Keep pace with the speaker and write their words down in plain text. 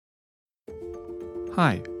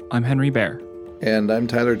Hi, I'm Henry Bear. And I'm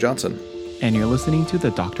Tyler Johnson. And you're listening to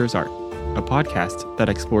The Doctor's Art, a podcast that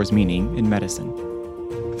explores meaning in medicine.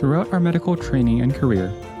 Throughout our medical training and career,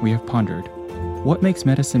 we have pondered, what makes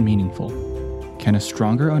medicine meaningful? Can a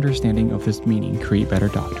stronger understanding of this meaning create better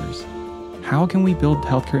doctors? How can we build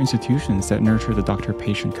healthcare institutions that nurture the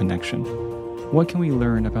doctor-patient connection? What can we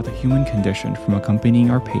learn about the human condition from accompanying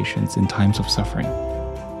our patients in times of suffering?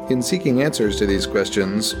 In seeking answers to these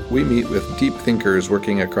questions, we meet with deep thinkers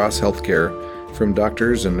working across healthcare, from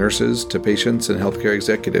doctors and nurses to patients and healthcare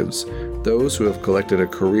executives, those who have collected a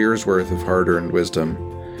career's worth of hard-earned wisdom.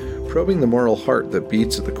 Probing the moral heart that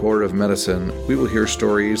beats at the core of medicine, we will hear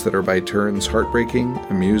stories that are by turns heartbreaking,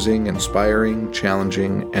 amusing, inspiring,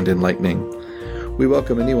 challenging, and enlightening. We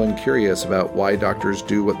welcome anyone curious about why doctors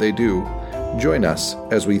do what they do. Join us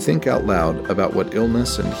as we think out loud about what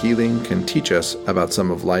illness and healing can teach us about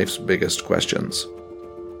some of life's biggest questions.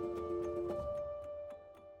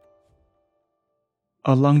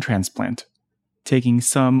 A lung transplant. Taking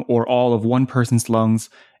some or all of one person's lungs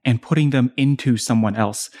and putting them into someone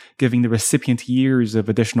else, giving the recipient years of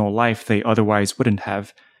additional life they otherwise wouldn't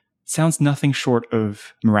have, sounds nothing short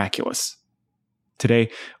of miraculous.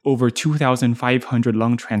 Today, over 2,500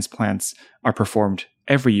 lung transplants are performed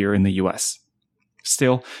every year in the US.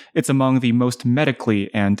 Still, it's among the most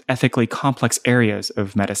medically and ethically complex areas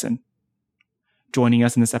of medicine. Joining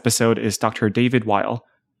us in this episode is Dr. David Weill,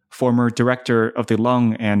 former director of the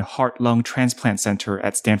Lung and Heart-Lung Transplant Center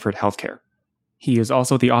at Stanford Healthcare. He is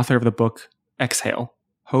also the author of the book Exhale: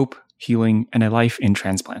 Hope, Healing, and a Life in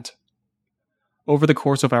Transplant. Over the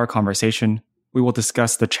course of our conversation, we will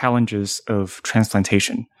discuss the challenges of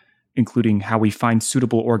transplantation, including how we find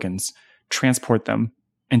suitable organs, transport them,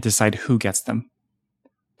 and decide who gets them.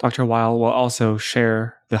 Dr. Weill will also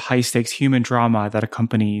share the high-stakes human drama that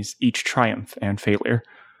accompanies each triumph and failure,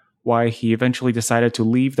 why he eventually decided to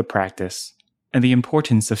leave the practice, and the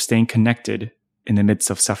importance of staying connected in the midst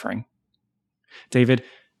of suffering. David,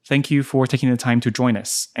 thank you for taking the time to join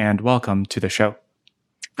us, and welcome to the show.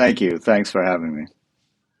 Thank you. Thanks for having me.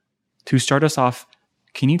 To start us off,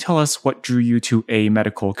 can you tell us what drew you to a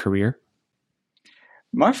medical career?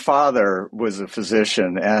 My father was a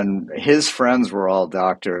physician, and his friends were all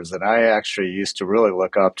doctors, and I actually used to really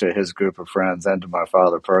look up to his group of friends and to my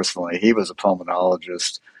father personally. He was a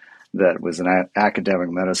pulmonologist that was in academic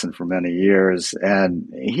medicine for many years,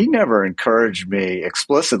 and he never encouraged me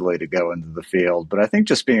explicitly to go into the field, but I think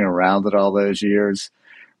just being around it all those years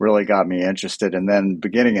really got me interested. And then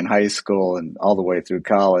beginning in high school and all the way through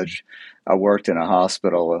college, I worked in a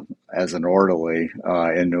hospital as an orderly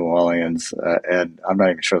in New Orleans, and I'm not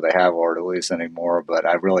even sure they have orderlies anymore, but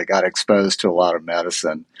I really got exposed to a lot of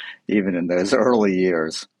medicine, even in those early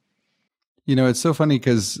years. You know, it's so funny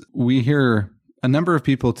because we hear a number of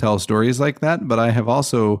people tell stories like that, but I have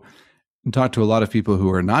also talked to a lot of people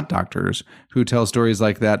who are not doctors who tell stories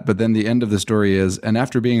like that, but then the end of the story is, and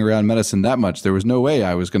after being around medicine that much, there was no way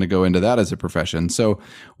I was going to go into that as a profession. So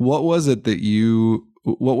what was it that you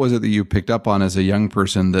picked up on as a young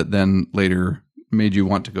person that then later made you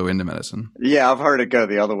want to go into medicine? Yeah, I've heard it go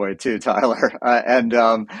the other way too, Tyler.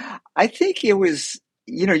 I think it was,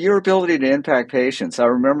 your ability to impact patients. I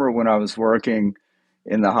remember when I was working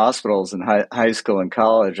in the hospitals in high school and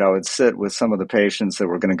college, I would sit with some of the patients that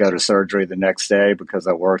were going to go to surgery the next day because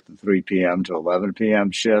I worked the 3 p.m. to 11 p.m.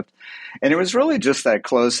 shift. And it was really just that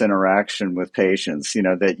close interaction with patients,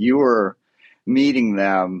 that you were meeting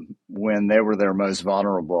them when they were their most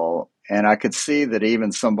vulnerable. And I could see that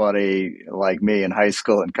even somebody like me in high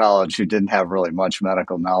school and college who didn't have really much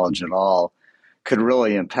medical knowledge at all could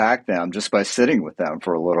really impact them just by sitting with them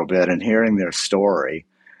for a little bit and hearing their story.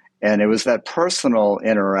 And it was that personal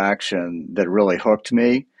interaction that really hooked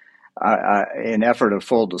me. In effort of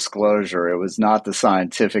full disclosure, it was not the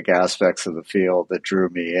scientific aspects of the field that drew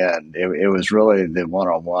me in. It was really the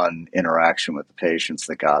one-on-one interaction with the patients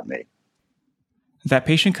that got me. That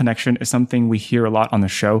patient connection is something we hear a lot on the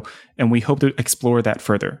show, and we hope to explore that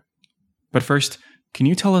further. But first, can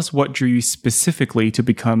you tell us what drew you specifically to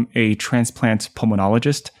become a transplant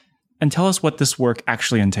pulmonologist, and tell us what this work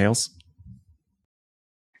actually entails?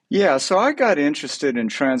 Yeah, so I got interested in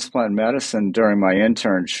transplant medicine during my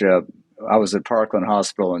internship. I was at Parkland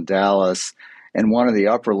Hospital in Dallas, and one of the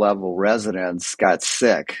upper-level residents got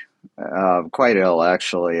sick, quite ill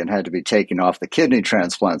actually, and had to be taken off the kidney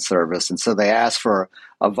transplant service. And so they asked for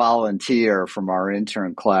a volunteer from our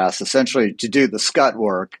intern class, essentially to do the scut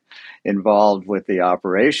work involved with the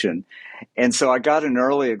operation. And so I got an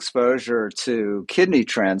early exposure to kidney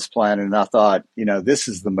transplant, and I thought, this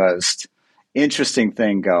is the most interesting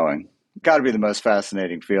thing going. Got to be the most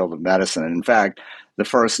fascinating field of medicine. And in fact, the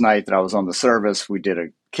first night that I was on the service, we did a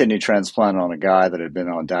kidney transplant on a guy that had been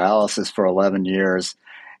on dialysis for 11 years.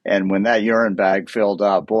 And when that urine bag filled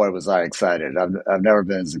up, boy, was I excited. I've never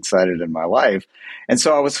been as excited in my life. And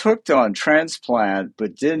so I was hooked on transplant,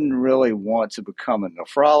 but didn't really want to become a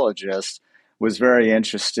nephrologist, was very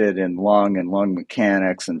interested in lung and lung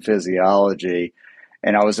mechanics and physiology.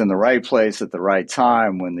 And I was in the right place at the right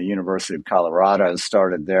time when the University of Colorado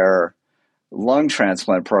started their lung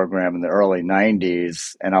transplant program in the early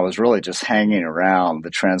 90s. And I was really just hanging around the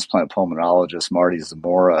transplant pulmonologist, Marty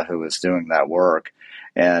Zamora, who was doing that work.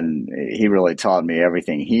 And he really taught me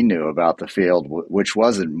everything he knew about the field, which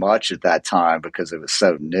wasn't much at that time because it was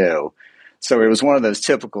so new. So it was one of those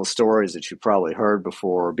typical stories that you probably heard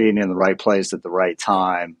before, being in the right place at the right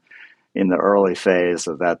time in the early phase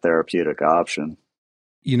of that therapeutic option.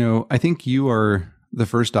 I think you are the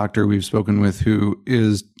first doctor we've spoken with who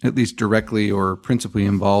is at least directly or principally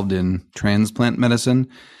involved in transplant medicine.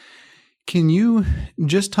 Can you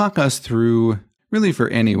just talk us through, really for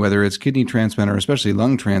any, whether it's kidney transplant or especially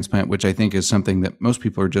lung transplant, which I think is something that most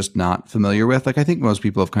people are just not familiar with. Like, I think most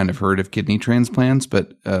people have kind of heard of kidney transplants,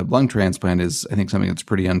 but lung transplant is, I think, something that's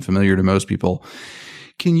pretty unfamiliar to most people.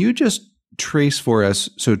 Can you just trace for us,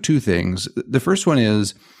 so two things. The first one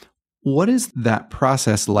is, what is that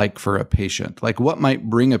process like for a patient? Like, what might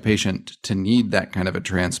bring a patient to need that kind of a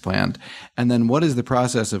transplant? And then what is the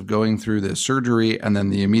process of going through the surgery and then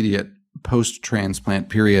the immediate post-transplant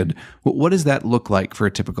period? What does that look like for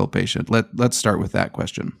a typical patient? Let's start with that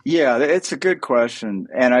question. Yeah, it's a good question.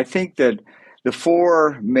 And I think that the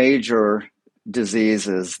four major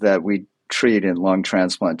diseases that we treat in lung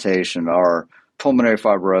transplantation are pulmonary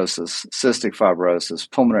fibrosis, cystic fibrosis,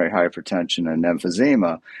 pulmonary hypertension, and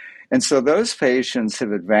emphysema. And so those patients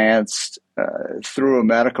have advanced through a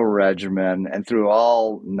medical regimen and through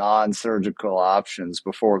all non-surgical options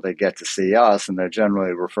before they get to see us, and they're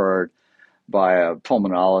generally referred by a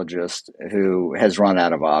pulmonologist who has run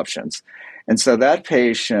out of options. And so that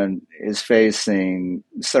patient is facing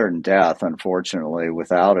certain death, unfortunately,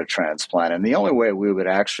 without a transplant. And the only way we would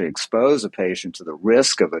actually expose a patient to the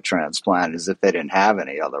risk of a transplant is if they didn't have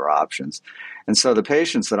any other options. And so the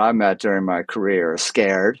patients that I met during my career are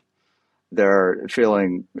scared. They're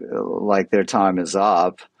feeling like their time is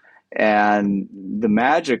up. And the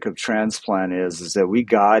magic of transplant is that we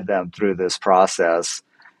guide them through this process,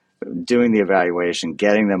 doing the evaluation,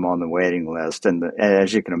 getting them on the waiting list. And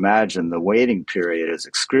as you can imagine, the waiting period is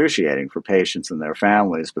excruciating for patients and their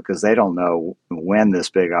families because they don't know when this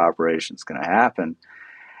big operation is going to happen.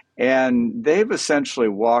 And they've essentially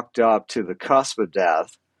walked up to the cusp of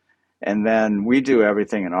death. And then we do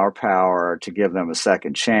everything in our power to give them a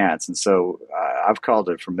second chance. And so I've called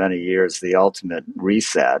it for many years the ultimate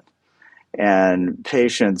reset. And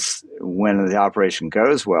patients, when the operation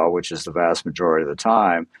goes well, which is the vast majority of the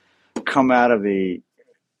time, come out of the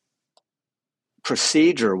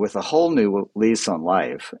procedure with a whole new lease on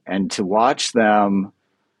life. And to watch them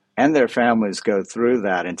and their families go through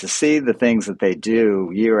that and to see the things that they do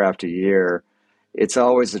year after year, it's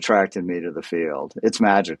always attracted me to the field. It's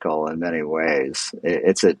magical in many ways.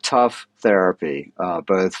 It's a tough therapy,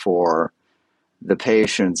 both for the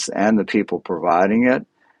patients and the people providing it,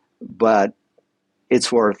 but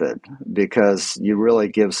it's worth it because you really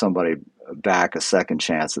give somebody back a second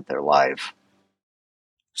chance at their life.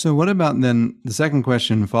 So what about then the second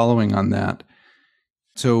question following on that?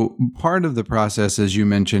 So part of the process, as you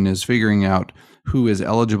mentioned, is figuring out who is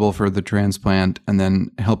eligible for the transplant and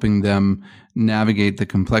then helping them navigate the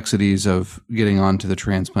complexities of getting onto the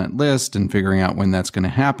transplant list and figuring out when that's going to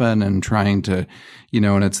happen and trying to,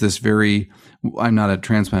 and it's this I'm not a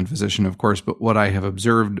transplant physician, of course, but what I have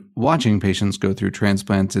observed watching patients go through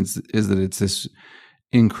transplants is that it's this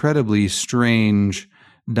incredibly strange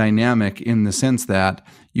dynamic in the sense that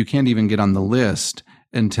you can't even get on the list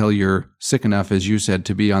until you're sick enough, as you said,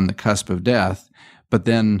 to be on the cusp of death. But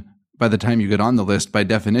then by the time you get on the list, by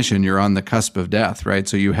definition, you're on the cusp of death, right?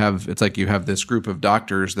 So it's like you have this group of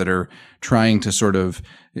doctors that are trying to sort of,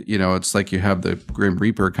 it's like you have the Grim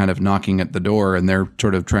Reaper kind of knocking at the door and they're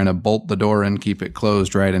sort of trying to bolt the door and keep it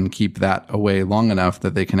closed, right? And keep that away long enough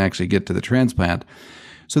that they can actually get to the transplant.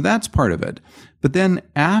 So that's part of it. But then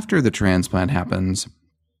after the transplant happens,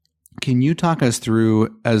 can you talk us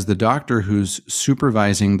through, as the doctor who's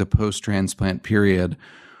supervising the post-transplant period,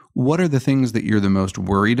 what are the things that you're the most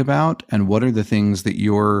worried about, and what are the things that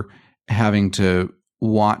you're having to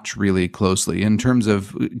watch really closely in terms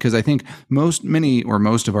of, because I think most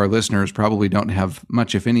of our listeners probably don't have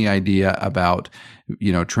much, if any, idea about,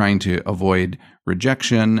 trying to avoid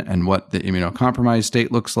rejection and what the immunocompromised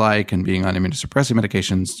state looks like and being on immunosuppressive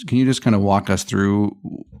medications. Can you just kind of walk us through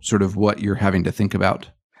sort of what you're having to think about?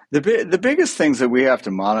 The biggest things that we have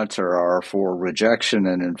to monitor are for rejection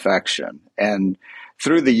and infection. And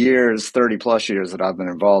through the years, 30 plus years that I've been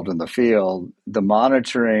involved in the field, the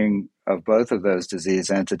monitoring of both of those disease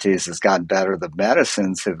entities has gotten better. The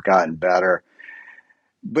medicines have gotten better.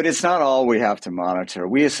 But it's not all we have to monitor.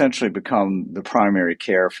 We essentially become the primary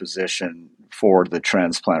care physician for the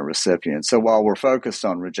transplant recipient. So while we're focused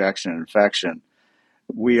on rejection and infection,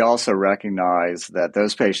 we also recognize that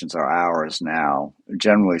those patients are ours now.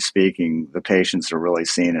 Generally speaking, the patients are really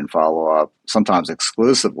seen and follow up, sometimes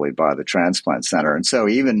exclusively by the transplant center. And so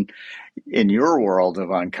even in your world of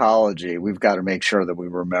oncology, we've got to make sure that we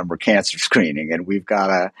remember cancer screening, and we've got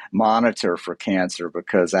to monitor for cancer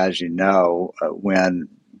because, as you know, when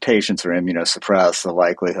patients are immunosuppressed, the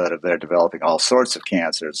likelihood of their developing all sorts of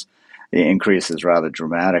cancers increases rather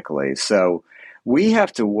dramatically. So we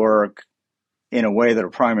have to work in a way that a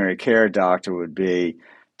primary care doctor would be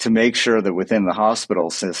to make sure that within the hospital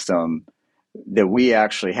system that we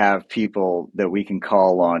actually have people that we can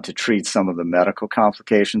call on to treat some of the medical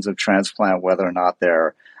complications of transplant, whether or not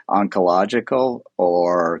they're oncological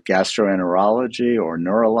or gastroenterology or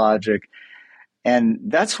neurologic. And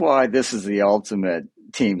that's why this is the ultimate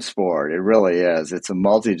team sport. It really is. It's a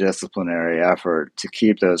multidisciplinary effort to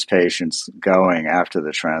keep those patients going after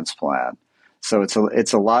the transplant. So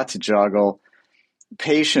it's a lot to juggle.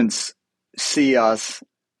 Patients see us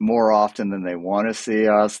more often than they want to see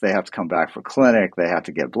us. They have to come back for clinic. They have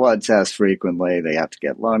to get blood tests frequently. They have to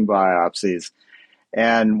get lung biopsies.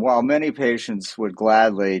 And while many patients would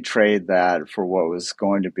gladly trade that for what was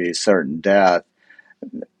going to be certain death,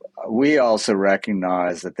 we also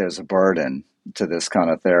recognize that there's a burden to this kind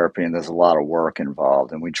of therapy and there's a lot of work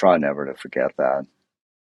involved. And we try never to forget that.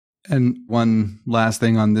 And one last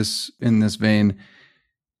thing on this, in this vein,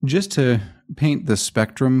 just to paint the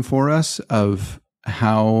spectrum for us of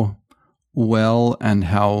how well and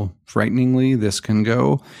how frighteningly this can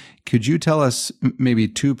go, could you tell us maybe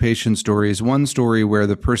two patient stories? One story where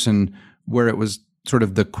it was sort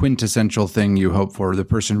of the quintessential thing you hope for. The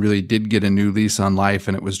person really did get a new lease on life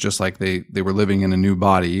and it was just like they were living in a new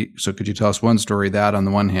body. So could you tell us one story, that on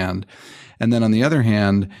the one hand? And then on the other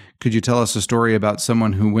hand, could you tell us a story about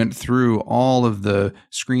someone who went through all of the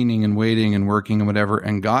screening and waiting and working and whatever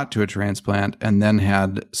and got to a transplant and then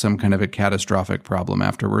had some kind of a catastrophic problem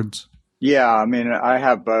afterwards? Yeah, I mean, I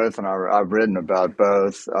have both, and I've written about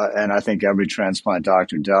both, and I think every transplant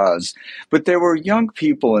doctor does. But there were young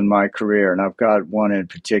people in my career, and I've got one in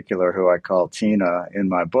particular who I call Tina in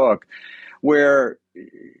my book, where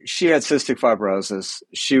she had cystic fibrosis.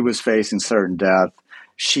 She was facing certain death.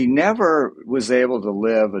 She never was able to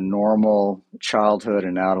live a normal childhood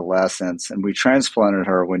and adolescence, and we transplanted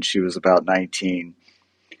her when she was about 19.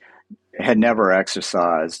 Had never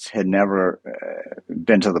exercised, had never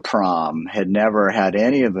been to the prom, had never had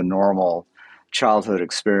any of the normal childhood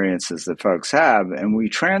experiences that folks have. And we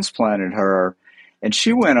transplanted her, and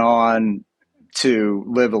she went on to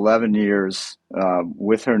live 11 years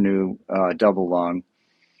with her new double lung.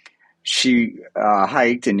 She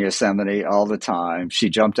hiked in Yosemite all the time. She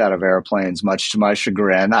jumped out of airplanes, much to my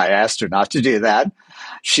chagrin. I asked her not to do that.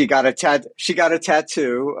 She got a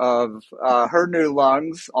tattoo of her new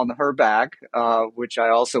lungs on her back, which I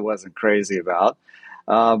also wasn't crazy about.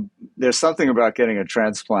 There's something about getting a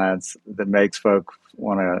transplant that makes folks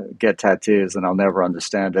want to get tattoos, and I'll never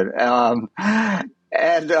understand it.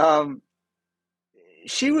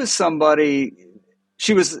 She was somebody.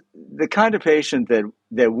 She was the kind of patient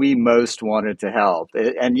that we most wanted to help.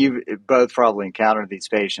 And you both probably encountered these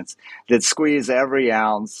patients that squeeze every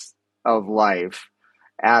ounce of life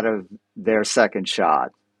out of their second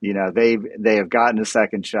shot. You know, they have gotten a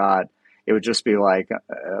second shot. It would just be like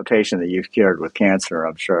a patient that you've cured with cancer,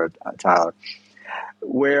 I'm sure, Tyler,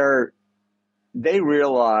 where they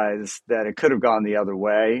realize that it could have gone the other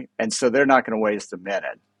way. And so they're not going to waste a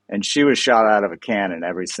minute. And she was shot out of a cannon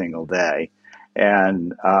every single day.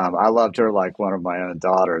 And I loved her like one of my own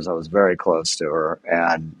daughters. I was very close to her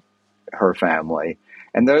and her family.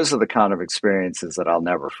 And those are the kind of experiences that I'll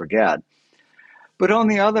never forget. But on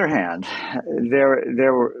the other hand,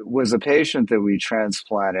 there was a patient that we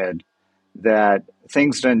transplanted that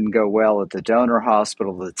things didn't go well at the donor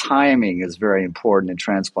hospital. The timing is very important in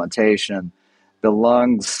transplantation. The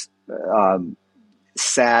lungs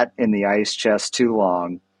sat in the ice chest too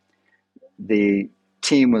long. The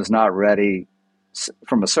team was not ready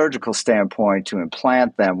from a surgical standpoint to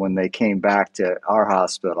implant them when they came back to our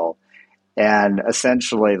hospital. And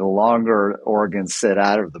essentially, the longer organs sit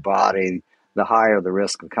out of the body, the higher the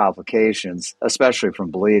risk of complications, especially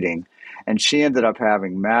from bleeding. And she ended up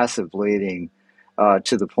having massive bleeding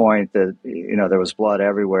to the point that, there was blood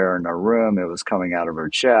everywhere in her room. It was coming out of her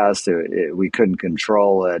chest. We couldn't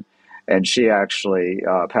control it. And she actually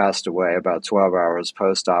passed away about 12 hours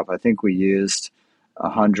post-op. I think we used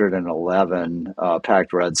 111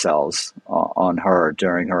 packed red cells on her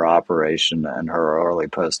during her operation and her early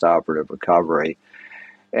post-operative recovery.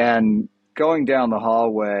 And going down the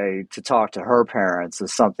hallway to talk to her parents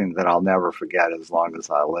is something that I'll never forget as long as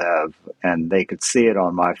I live. And they could see it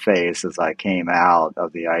on my face as I came out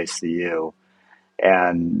of the ICU.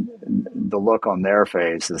 And the look on their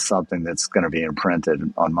face is something that's going to be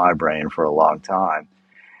imprinted on my brain for a long time.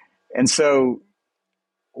 And so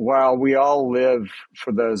while we all live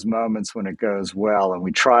for those moments when it goes well, and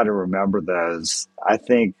we try to remember those, I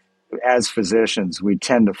think as physicians, we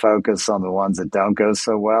tend to focus on the ones that don't go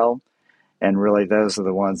so well. And really, those are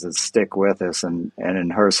the ones that stick with us. And in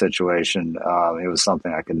her situation, it was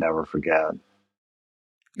something I could never forget.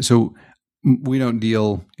 So we don't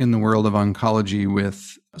deal in the world of oncology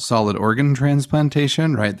with solid organ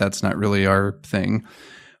transplantation, right? That's not really our thing.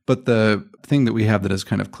 But the thing that we have that is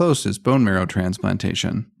kind of close is bone marrow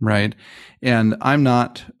transplantation, right? And I'm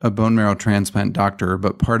not a bone marrow transplant doctor,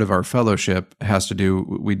 but part of our fellowship has to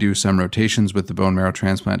do, we do some rotations with the bone marrow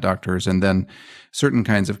transplant doctors, and then certain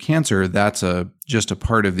kinds of cancer, that's just a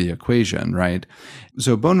part of the equation, right?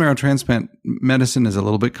 So bone marrow transplant medicine is a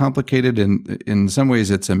little bit complicated, and in some ways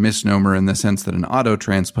it's a misnomer in the sense that an auto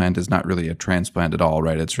transplant is not really a transplant at all,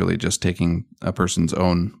 right? It's really just taking a person's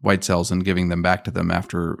own white cells and giving them back to them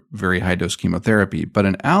after very high dose chemotherapy. But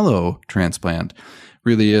an allo transplant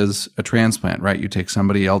really is a transplant, right? You take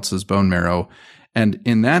somebody else's bone marrow, and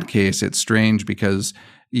in that case, it's strange because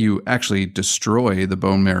you actually destroy the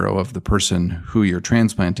bone marrow of the person who you're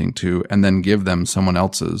transplanting to and then give them someone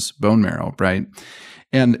else's bone marrow, right?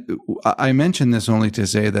 And I mention this only to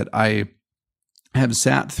say that I have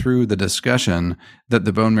sat through the discussion that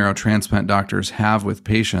the bone marrow transplant doctors have with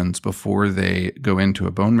patients before they go into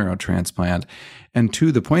a bone marrow transplant. And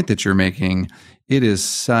to the point that you're making, it is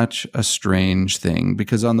such a strange thing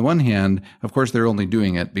because on the one hand, of course, they're only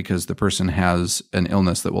doing it because the person has an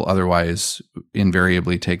illness that will otherwise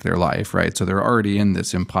invariably take their life, right? So they're already in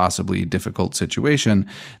this impossibly difficult situation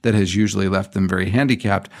that has usually left them very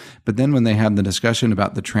handicapped. But then when they have the discussion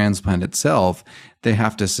about the transplant itself, they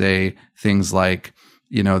have to say things like,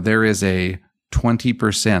 there is a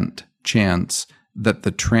 20% chance that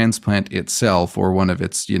the transplant itself or one of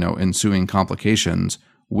its, ensuing complications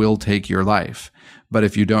will take your life. But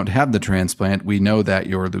if you don't have the transplant, we know that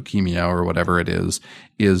your leukemia or whatever it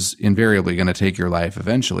is invariably going to take your life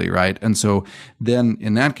eventually, right? And so then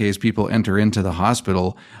in that case, people enter into the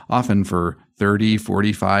hospital often for 30,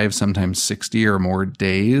 45, sometimes 60 or more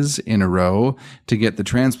days in a row to get the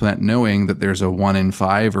transplant, knowing that there's a 1 in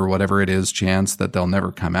 5 or whatever it is chance that they'll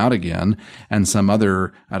never come out again. And some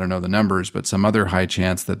other, I don't know the numbers, but some other high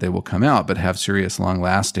chance that they will come out, but have serious long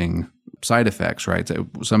lasting side effects, right?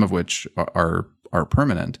 Some of which are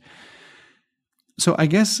permanent. So I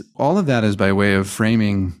guess all of that is by way of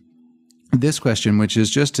framing this question, which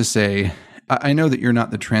is just to say, I know that you're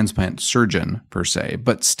not the transplant surgeon per se,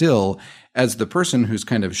 but still, as the person who's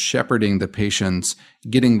kind of shepherding the patients,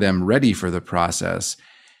 getting them ready for the process,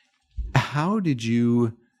 how did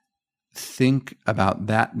you think about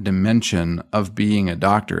that dimension of being a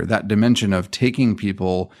doctor, that dimension of taking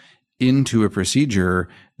people into a procedure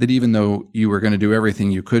that even though you were going to do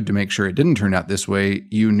everything you could to make sure it didn't turn out this way,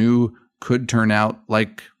 you knew could turn out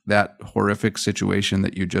like that horrific situation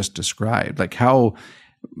that you just described? Like how,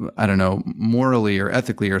 I don't know, morally or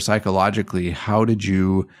ethically or psychologically, how did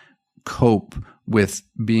you cope with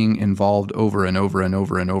being involved over and over and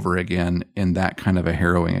over and over again in that kind of a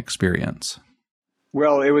harrowing experience?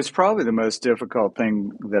 Well, it was probably the most difficult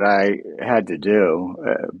thing that I had to do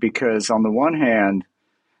because on the one hand,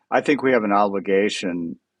 I think we have an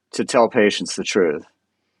obligation to tell patients the truth,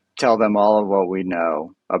 tell them all of what we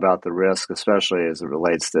know about the risk, especially as it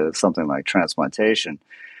relates to something like transplantation.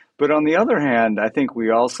 But on the other hand, I think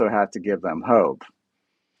we also have to give them hope.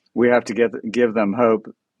 We have to give them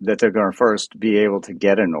hope that they're going to first be able to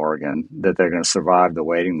get an organ, that they're going to survive the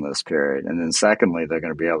waiting list period. And then secondly, they're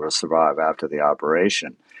going to be able to survive after the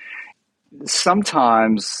operation.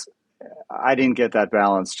 Sometimes I didn't get that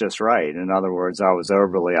balance just right. In other words, I was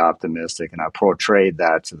overly optimistic and I portrayed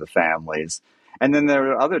that to the families. And then there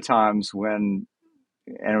were other times when,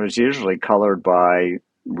 and it was usually colored by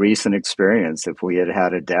recent experience if we had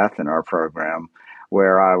had a death in our program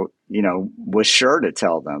where I, was sure to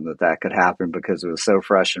tell them that that could happen because it was so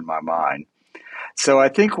fresh in my mind. So I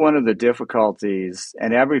think one of the difficulties,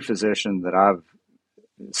 and every physician that I've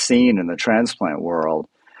seen in the transplant world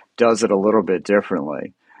does it a little bit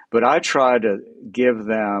differently, but I try to give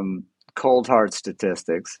them cold hard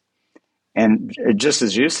statistics. And just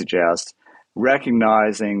as you suggest,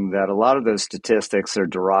 recognizing that a lot of those statistics are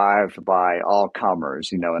derived by all comers.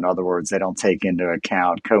 In other words, they don't take into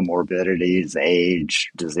account comorbidities,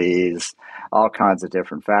 age, disease, all kinds of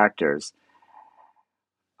different factors.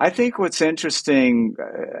 I think what's interesting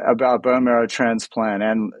about bone marrow transplant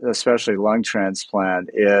and especially lung transplant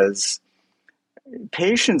is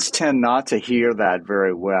patients tend not to hear that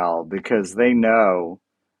very well because they know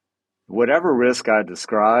whatever risk I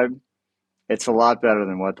describe, it's a lot better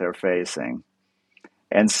than what they're facing.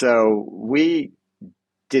 And so we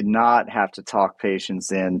did not have to talk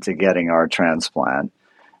patients into getting our transplant.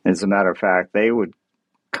 As a matter of fact, they would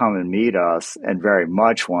come and meet us and very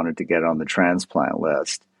much wanted to get on the transplant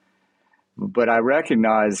list. But I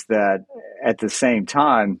recognize that at the same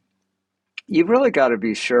time, you've really got to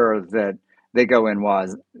be sure that they go in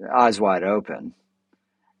eyes wide open.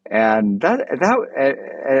 And that,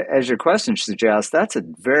 as your question suggests, that's a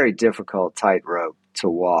very difficult tightrope to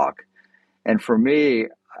walk. And for me,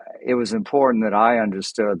 it was important that I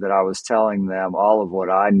understood that I was telling them all of what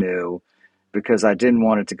I knew because I didn't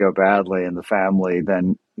want it to go badly and the family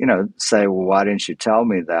then, say, well, why didn't you tell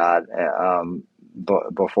me that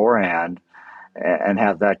beforehand and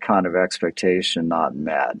have that kind of expectation not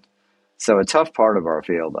met. So a tough part of our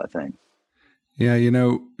field, I think. Yeah,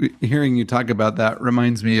 hearing you talk about that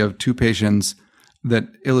reminds me of two patients that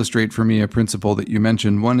illustrate for me a principle that you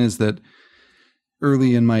mentioned. One is that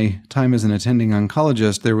early in my time as an attending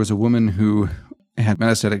oncologist, there was a woman who had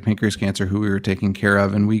metastatic pancreas cancer who we were taking care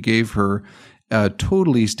of, and we gave her a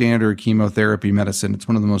totally standard chemotherapy medicine. It's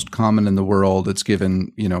one of the most common in the world. It's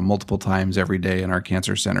given, multiple times every day in our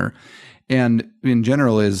cancer center. And in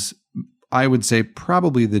general is, I would say,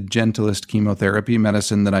 probably the gentlest chemotherapy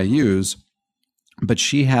medicine that I use. But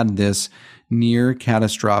she had this near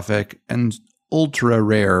catastrophic and ultra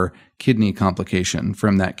rare kidney complication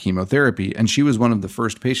from that chemotherapy. And she was one of the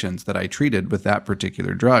first patients that I treated with that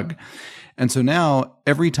particular drug. And so now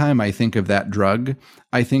every time I think of that drug,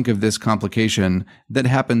 I think of this complication that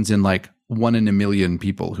happens in like 1 in a million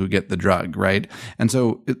people who get the drug, right? And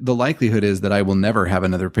so the likelihood is that I will never have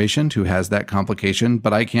another patient who has that complication,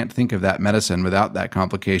 but I can't think of that medicine without that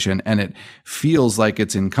complication. And it feels like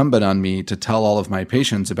it's incumbent on me to tell all of my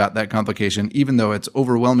patients about that complication, even though it's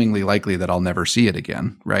overwhelmingly likely that I'll never see it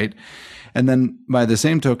again, right? And then by the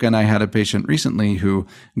same token, I had a patient recently who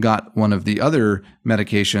got one of the other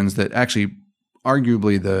medications that actually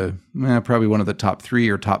arguably probably one of the top 3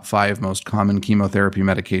 or top 5 most common chemotherapy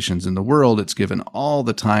medications in the world. It's given all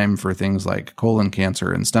the time for things like colon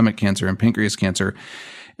cancer and stomach cancer and pancreas cancer.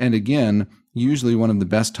 And again, usually one of the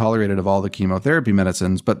best tolerated of all the chemotherapy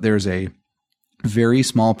medicines, but there's a very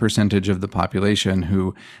small percentage of the population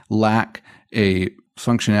who lack a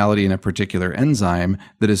functionality in a particular enzyme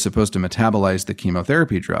that is supposed to metabolize the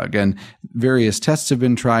chemotherapy drug. And various tests have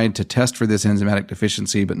been tried to test for this enzymatic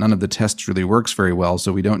deficiency, but none of the tests really works very well,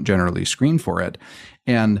 so we don't generally screen for it.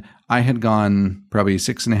 And I had gone probably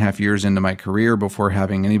 6.5 years into my career before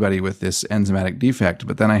having anybody with this enzymatic defect,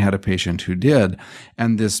 but then I had a patient who did.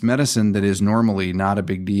 And this medicine that is normally not a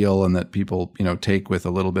big deal and that people, take with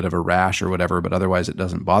a little bit of a rash or whatever, but otherwise it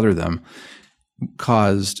doesn't bother them,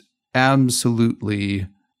 caused absolutely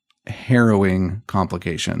harrowing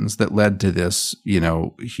complications that led to this,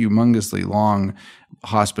 humongously long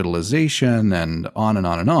hospitalization and on and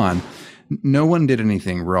on and on. No one did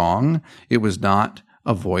anything wrong. It was not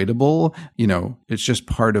avoidable. It's just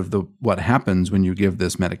part of what happens when you give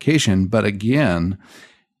this medication. But again,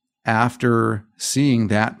 after seeing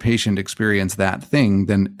that patient experience that thing,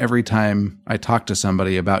 then every time I talk to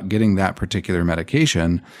somebody about getting that particular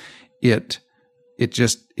medication, it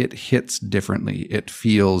hits differently. It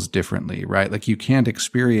feels differently, right? Like you can't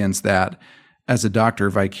experience that as a doctor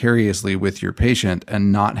vicariously with your patient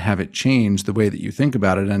and not have it change the way that you think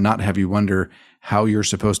about it and not have you wonder how you're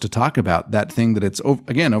supposed to talk about that thing that it's,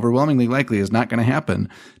 again, overwhelmingly likely is not going to happen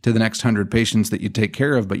to the next 100 patients that you take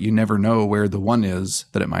care of, but you never know where the one is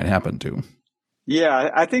that it might happen to.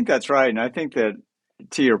 Yeah, I think that's right. And I think that,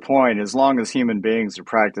 to your point, as long as human beings are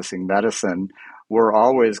practicing medicine, we're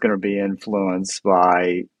always going to be influenced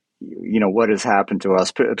by, what has happened to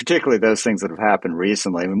us, particularly those things that have happened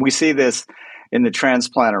recently. I mean, we see this in the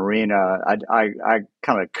transplant arena. I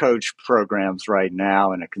kind of coach programs right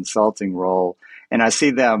now in a consulting role, And I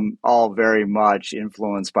see them all very much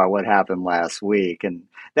influenced by what happened last week. And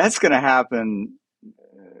that's going to happen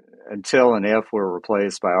until and if we're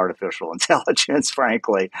replaced by artificial intelligence,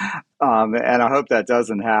 frankly. And I hope that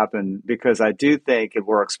doesn't happen, because I do think it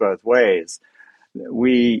works both ways.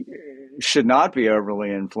 We should not be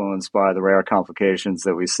overly influenced by the rare complications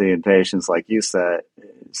that we see in patients, like you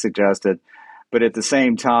suggested. But at the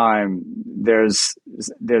same time, there's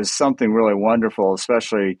something really wonderful,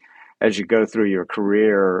 especially as you go through your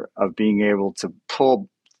career, of being able to pull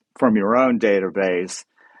from your own database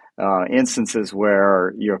instances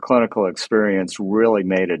where your clinical experience really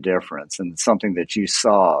made a difference, and something that you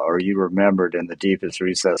saw or you remembered in the deepest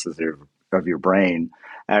recesses of your brain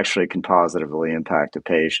actually can positively impact a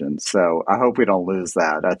patient. So I hope we don't lose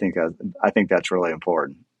that. I think that's really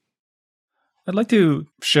important. I'd like to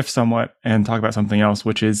shift somewhat and talk about something else,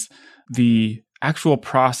 which is the actual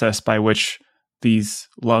process by which these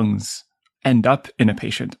lungs end up in a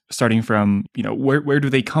patient, starting from, where do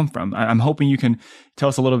they come from? I'm hoping you can tell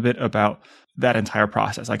us a little bit about that entire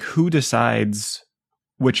process. Like, who decides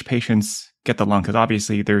which patients get the lung? Because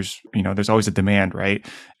obviously there's always a demand, right?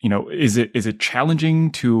 Is it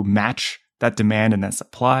challenging to match that demand and that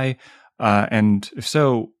supply? And if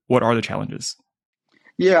so, what are the challenges?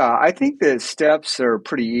 Yeah, I think the steps are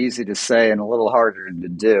pretty easy to say and a little harder to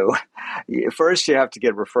do. First, you have to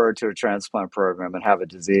get referred to a transplant program and have a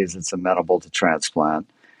disease that's amenable to transplant.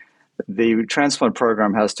 The transplant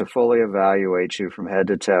program has to fully evaluate you from head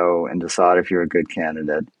to toe and decide if you're a good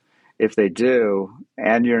candidate. If they do,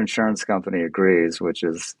 and your insurance company agrees, which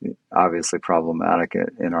is obviously problematic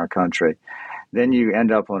in our country, then you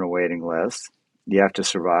end up on a waiting list. You have to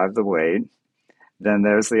survive the wait. Then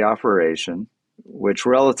there's the operation, which,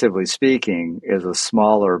 relatively speaking, is a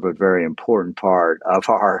smaller but very important part of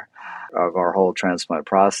our whole transplant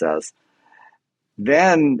process.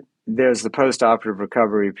 Then there's the post-operative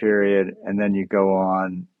recovery period, and then you go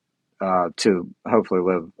on to hopefully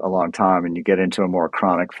live a long time, and you get into a more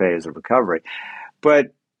chronic phase of recovery.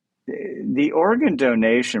 But the organ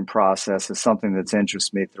donation process is something that's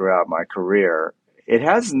interested me throughout my career. It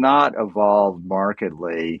has not evolved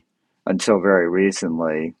markedly until very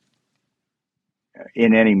recently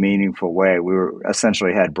in any meaningful way. We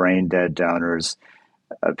essentially had brain dead donors.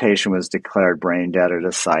 A patient was declared brain dead at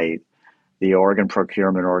a site. The organ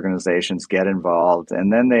procurement organizations get involved,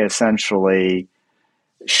 and then they essentially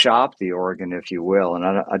shop the organ, if you will. And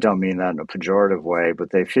I don't mean that in a pejorative way,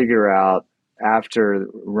 but they figure out, after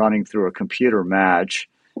running through a computer match,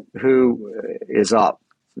 who is up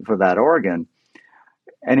for that organ.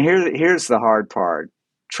 And here's the hard part.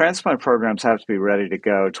 Transplant programs have to be ready to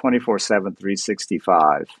go 24/7,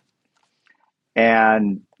 365.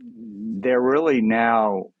 And they're really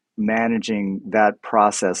now managing that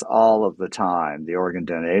process all of the time, the organ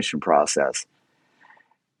donation process.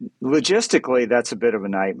 Logistically, that's a bit of a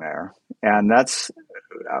nightmare. And that's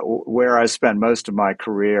where I spent most of my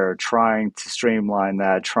career, trying to streamline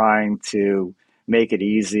that, trying to make it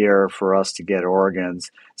easier for us to get organs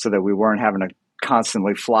so that we weren't having to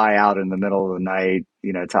constantly fly out in the middle of the night,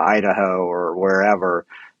 to Idaho or wherever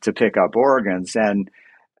to pick up organs. And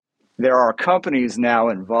there are companies now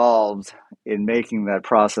involved in making that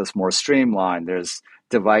process more streamlined. There's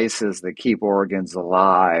devices that keep organs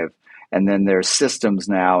alive. And then there's systems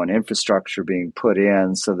now and infrastructure being put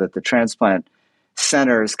in so that the transplant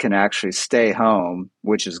centers can actually stay home,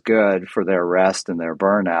 which is good for their rest and their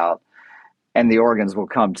burnout, and the organs will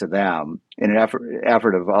come to them. In an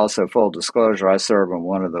effort of also full disclosure, I serve on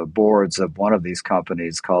one of the boards of one of these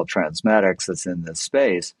companies called Transmedics that's in this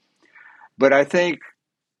space. But I think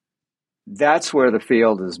that's where the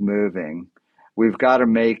field is moving. We've got to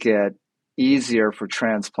make it easier for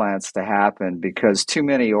transplants to happen, because too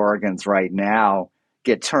many organs right now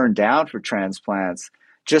get turned down for transplants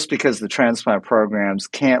just because the transplant programs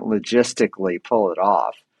can't logistically pull it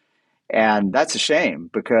off. And that's a shame,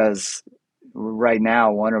 because right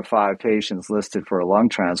now 1 of 5 patients listed for a lung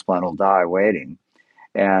transplant will die waiting.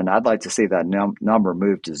 And I'd like to see that number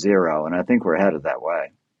move to 0. And I think we're headed that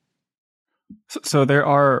way. So there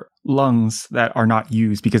are lungs that are not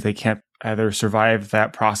used because they can't either survive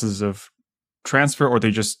that process of transfer, or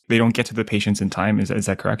they don't get to the patients in time. Is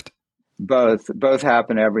that correct? Both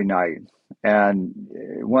happen every night. And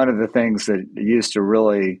one of the things that used to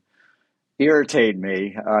really irritate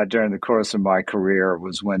me during the course of my career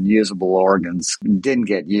was when usable organs didn't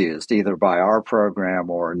get used, either by our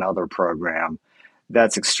program or another program.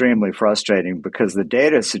 That's extremely frustrating, because the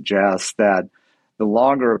data suggests that the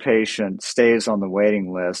longer a patient stays on the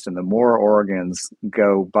waiting list and the more organs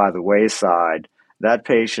go by the wayside, that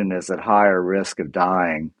patient is at higher risk of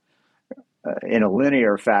dying in a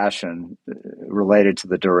linear fashion related to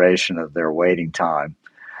the duration of their waiting time.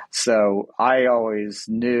 So I always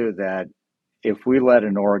knew that if we let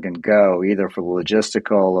an organ go, either for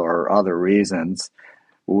logistical or other reasons,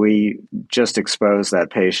 we just expose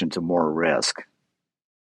that patient to more risk.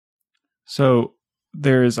 So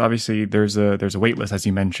there's obviously there's a wait list, as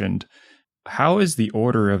you mentioned. How is the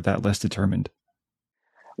order of that list determined?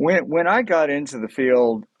 When I got into the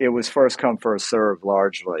field, it was first come, first serve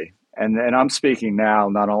largely. And I'm speaking now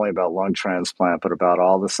not only about lung transplant, but about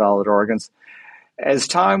all the solid organs. As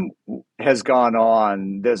time has gone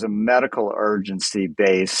on, there's a medical urgency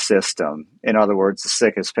based system. In other words, the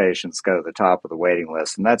sickest patients go to the top of the waiting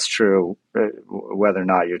list. And that's true whether or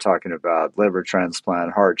not you're talking about liver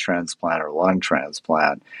transplant, heart transplant, or lung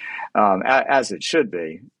transplant, as it should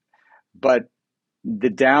be. But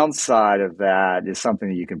the downside of that is something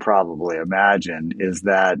that you can probably imagine is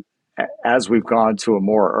that as we've gone to a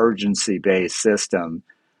more urgency based system,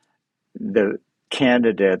 the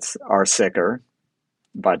candidates are sicker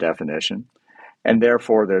by definition, and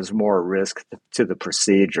therefore there's more risk to the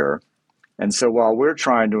procedure. And so while we're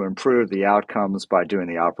trying to improve the outcomes by doing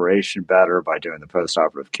the operation better, by doing the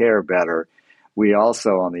postoperative care better, we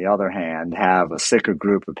also, on the other hand, have a sicker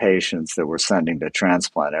group of patients that we're sending to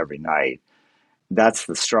transplant every night. That's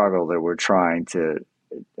the struggle that we're trying to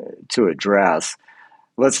address.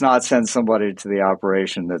 Let's not send somebody to the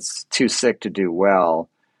operation that's too sick to do well,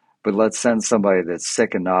 but let's send somebody that's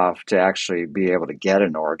sick enough to actually be able to get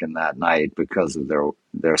an organ that night because of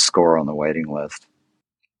their score on the waiting list.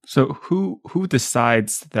 So who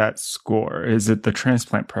decides that score? Is it the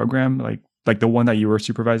transplant program, like the one that you were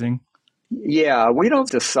supervising? Yeah, we don't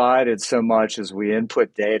decide it so much as we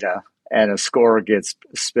input data and a score gets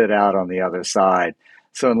spit out on the other side.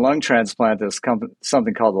 So in lung transplant, there's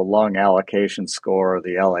something called the lung allocation score, or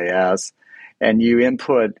the LAS, and you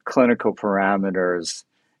input clinical parameters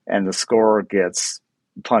and the score gets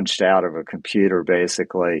punched out of a computer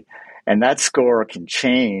basically. And that score can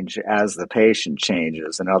change as the patient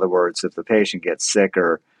changes. In other words, if the patient gets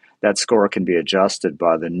sicker, that score can be adjusted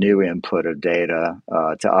by the new input of data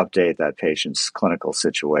to update that patient's clinical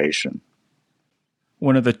situation.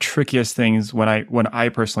 One of the trickiest things when I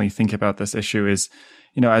personally think about this issue is,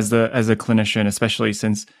 as a clinician, especially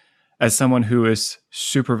since as someone who is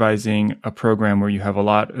supervising a program where you have a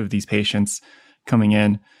lot of these patients coming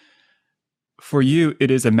in, for you,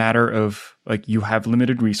 it is a matter of like you have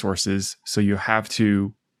limited resources, so you have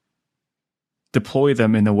to deploy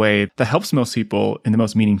them in the way that helps most people in the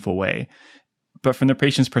most meaningful way. But from the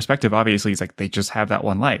patient's perspective, obviously, it's like they just have that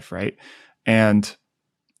one life, right? And,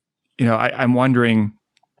 I'm wondering,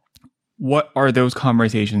 what are those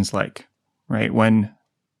conversations like, right? When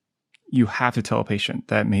you have to tell a patient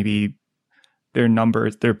that maybe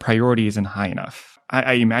their priority isn't high enough.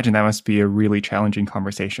 I imagine that must be a really challenging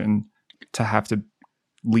conversation to have to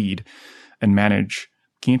lead and manage.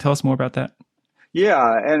 Can you tell us more about that? Yeah,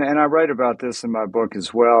 and I write about this in my book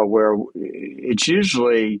as well, where it's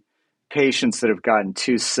usually patients that have gotten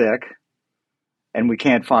too sick and we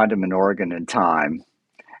can't find them an organ in time.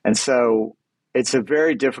 And so it's a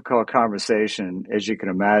very difficult conversation, as you can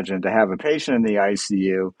imagine, to have a patient in the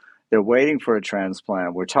ICU. They're waiting for a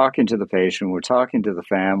transplant. We're talking to the patient, we're talking to the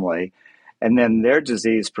family, and then their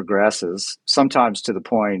disease progresses, sometimes to the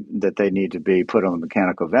point that they need to be put on a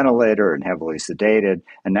mechanical ventilator and heavily sedated.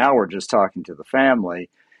 And now we're just talking to the family.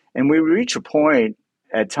 And we reach a point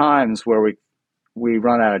at times where we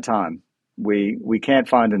run out of time. We can't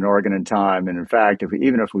find an organ in time. And in fact,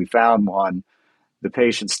 even if we found one, the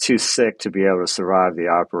patient's too sick to be able to survive the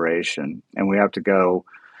operation. And we have to go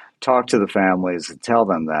talk to the families and tell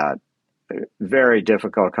them that. Very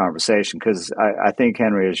difficult conversation because I think,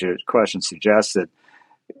 Henry, as your question suggested,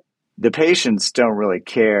 the patients don't really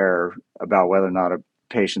care about whether or not a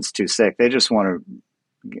patient's too sick. They just want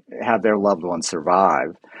to have their loved one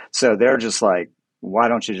survive. So they're just like, why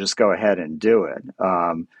don't you just go ahead and do it?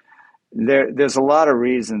 There's a lot of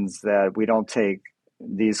reasons that we don't take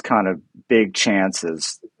these kind of big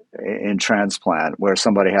chances in transplant where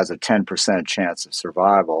somebody has a 10% chance of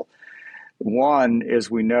survival. One is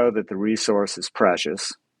we know that the resource is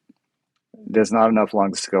precious. There's not enough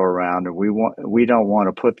lungs to go around, and we don't want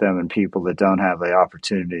to put them in people that don't have the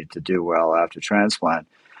opportunity to do well after transplant.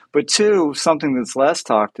 But two, something that's less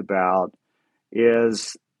talked about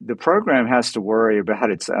is the program has to worry about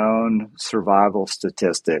its own survival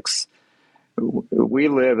statistics. We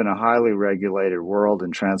live in a highly regulated world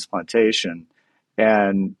in transplantation,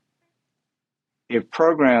 and if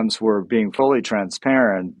programs were being fully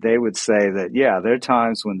transparent, they would say that, yeah, there are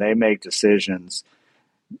times when they make decisions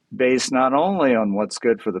based not only on what's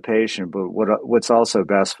good for the patient, but what's also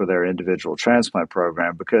best for their individual transplant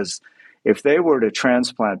program. Because if they were to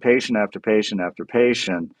transplant patient after patient after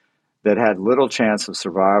patient that had little chance of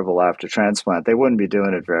survival after transplant, they wouldn't be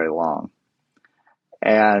doing it very long.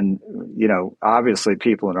 And, obviously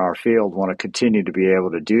people in our field want to continue to be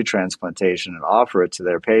able to do transplantation and offer it to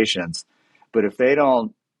their patients. But if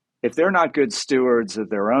they're not good stewards of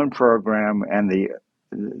their own program and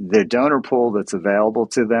the donor pool that's available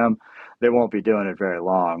to them, they won't be doing it very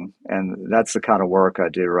long. And that's the kind of work I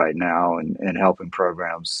do right now in helping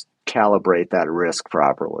programs calibrate that risk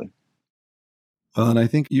properly. Well, and I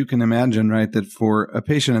think you can imagine, right, that for a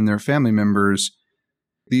patient and their family members,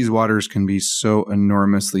 these waters can be so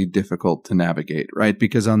enormously difficult to navigate, right?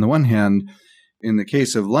 Because on the one hand, in the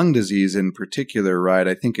case of lung disease in particular, right,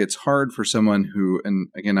 I think it's hard for someone who, and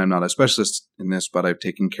again, I'm not a specialist in this, but I've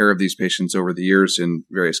taken care of these patients over the years in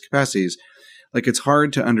various capacities. Like, it's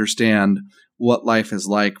hard to understand what life is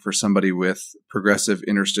like for somebody with progressive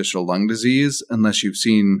interstitial lung disease unless you've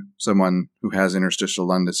seen someone who has interstitial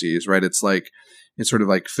lung disease, right? It's sort of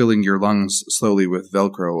like filling your lungs slowly with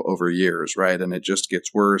Velcro over years, right? And it just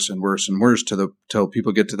gets worse and worse and worse till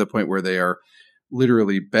people get to the point where they are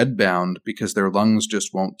literally bedbound because their lungs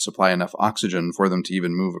just won't supply enough oxygen for them to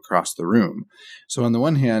even move across the room. So on the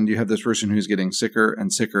one hand, you have this person who's getting sicker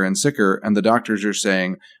and sicker and sicker, and the doctors are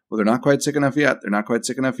saying, well, they're not quite sick enough yet. They're not quite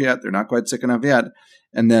sick enough yet. They're not quite sick enough yet.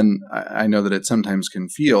 And then I know that it sometimes can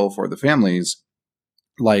feel for the families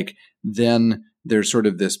like then there's sort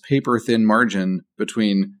of this paper thin margin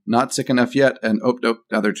between not sick enough yet and, oh, nope,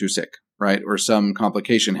 now they're too sick, right? Or some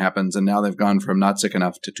complication happens and now they've gone from not sick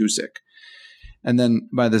enough to too sick. And then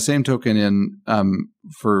by the same token,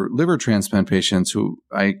 for liver transplant patients who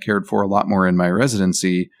I cared for a lot more in my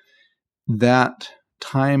residency, that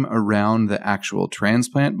time around the actual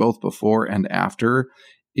transplant, both before and after,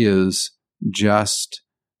 is just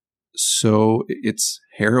so, it's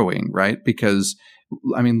harrowing, right? Because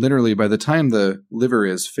I mean, literally, by the time the liver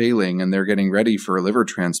is failing and they're getting ready for a liver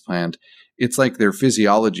transplant, it's like their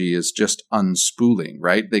physiology is just unspooling,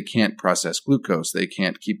 right? They can't process glucose. They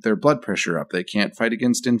can't keep their blood pressure up. They can't fight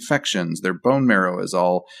against infections. Their bone marrow is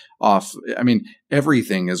all off. I mean,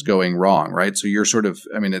 everything is going wrong, right? So you're sort of,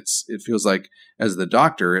 I mean, it feels like, as the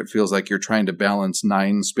doctor, it feels like you're trying to balance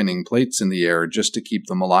 9 spinning plates in the air just to keep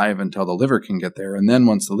them alive until the liver can get there. And then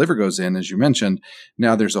once the liver goes in, as you mentioned,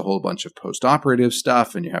 now there's a whole bunch of post-operative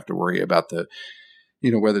stuff, and you have to worry about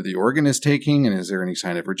whether the organ is taking and is there any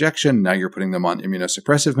sign of rejection. Now you're putting them on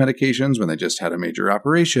immunosuppressive medications when they just had a major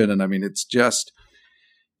operation. And I mean,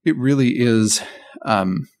 it really is,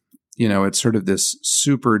 it's sort of this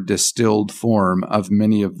super distilled form of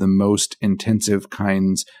many of the most intensive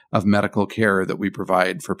kinds of medical care that we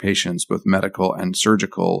provide for patients, both medical and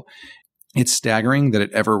surgical. It's staggering that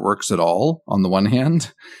it ever works at all on the one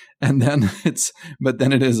hand. And then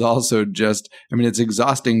it is also just, I mean, it's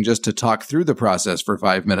exhausting just to talk through the process for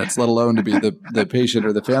 5 minutes, let alone to be the patient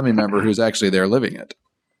or the family member who's actually there living it.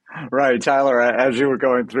 Right, Tyler, as you were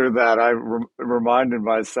going through that, I reminded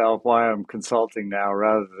myself why I'm consulting now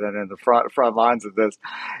rather than in the front lines of this.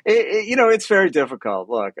 It's very difficult.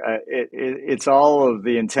 Look, it's all of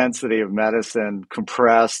the intensity of medicine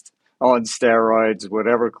compressed on steroids,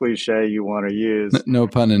 whatever cliche you want to use. No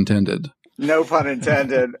pun intended. No pun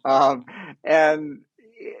intended. And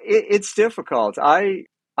it's difficult. I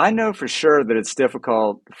know for sure that it's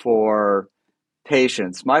difficult for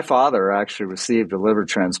patients. My father actually received a liver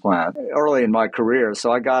transplant early in my career,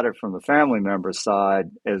 so I got it from the family member side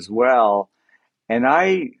as well. And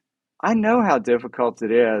I know how difficult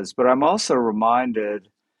it is, but I'm also reminded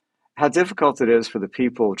how difficult it is for the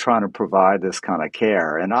people trying to provide this kind of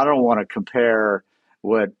care. And I don't want to compare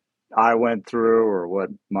what I went through or what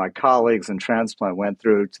my colleagues in transplant went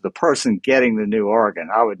through to the person getting the new organ.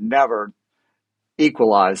 I would never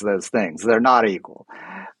equalize those things. They're not equal.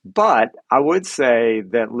 But I would say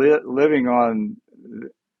that living on,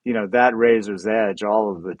 that razor's edge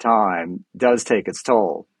all of the time does take its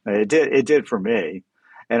toll. It did for me.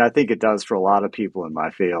 And I think it does for a lot of people in my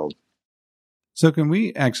field. So can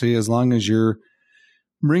we actually, as long as you're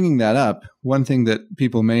bringing that up, one thing that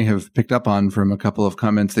people may have picked up on from a couple of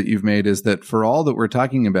comments that you've made is that for all that we're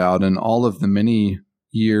talking about and all of the many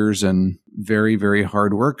years and very, very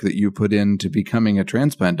hard work that you put into becoming a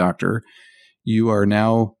transplant doctor, you are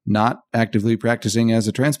now not actively practicing as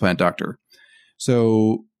a transplant doctor.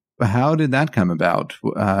 So how did that come about?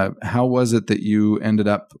 How was it that you ended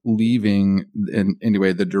up leaving,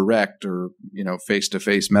 anyway, the direct or,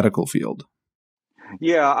 face-to-face medical field?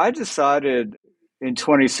 Yeah, I decided in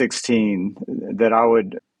 2016 that I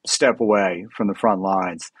would step away from the front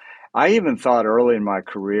lines. I even thought early in my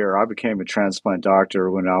career, I became a transplant doctor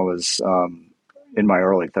when I was in my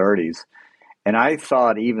early 30s. And I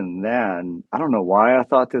thought even then, I don't know why I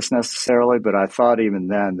thought this necessarily, but I thought even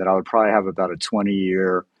then that I would probably have about a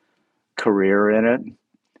 20-year career in it.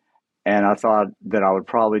 And I thought that I would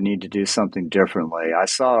probably need to do something differently. I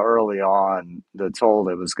saw early on the toll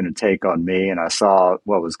it was going to take on me, and I saw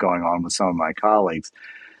what was going on with some of my colleagues.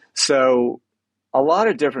 So a lot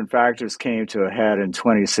of different factors came to a head in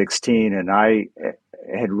 2016, and I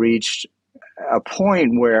had reached a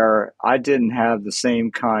point where I didn't have the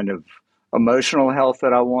same kind of emotional health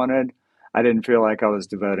that I wanted. I didn't feel like I was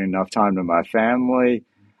devoting enough time to my family.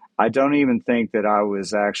 I don't even think that I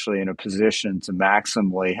was actually in a position to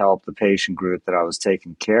maximally help the patient group that I was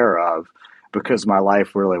taking care of because my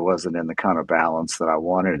life really wasn't in the kind of balance that I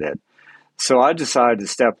wanted it. So I decided to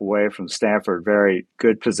step away from Stanford, very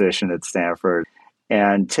good position at Stanford,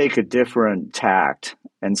 and take a different tact.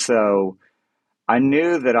 And so I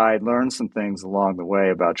knew that I had learned some things along the way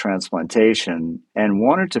about transplantation and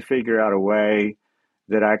wanted to figure out a way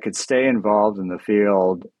that I could stay involved in the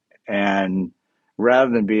field, and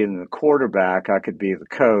rather than being the quarterback, I could be the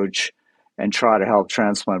coach and try to help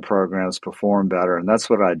transplant programs perform better. And that's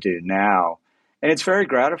what I do now. And it's very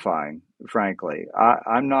gratifying, frankly.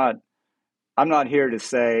 I'm not here to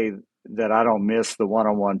say that I don't miss the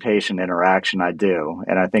one-on-one patient interaction. I do,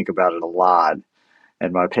 and I think about it a lot.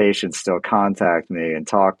 And my patients still contact me and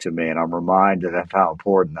talk to me, and I'm reminded of how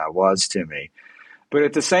important that was to me. But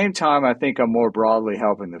at the same time, I think I'm more broadly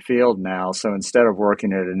helping the field now. So instead of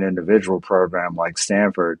working at an individual program like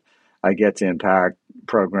Stanford, I get to impact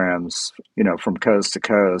programs, from coast to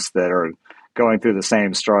coast that are going through the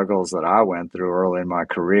same struggles that I went through early in my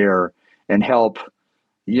career, and help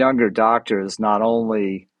younger doctors not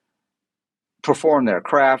only perform their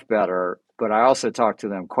craft better, but I also talk to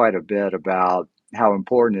them quite a bit about how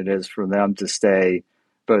important it is for them to stay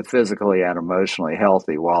both physically and emotionally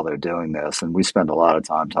healthy while they're doing this. And we spend a lot of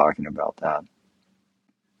time talking about that.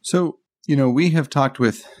 So, we have talked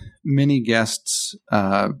with many guests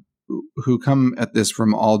who come at this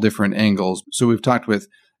from all different angles. So we've talked with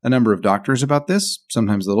a number of doctors about this,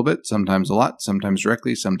 sometimes a little bit, sometimes a lot, sometimes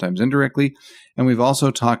directly, sometimes indirectly. And we've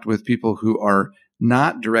also talked with people who are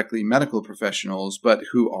not directly medical professionals, but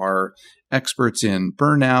who are experts in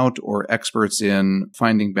burnout or experts in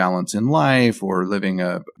finding balance in life or living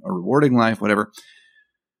a rewarding life, whatever.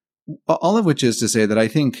 All of which is to say that I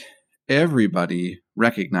think everybody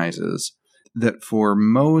recognizes that for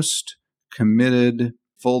most committed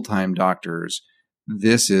full-time doctors,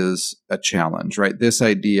 this is a challenge, right? This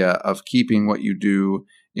idea of keeping what you do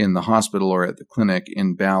in the hospital or at the clinic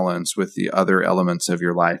in balance with the other elements of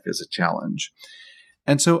your life is a challenge.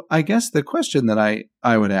 And so I guess the question that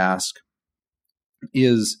I would ask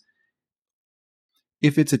is,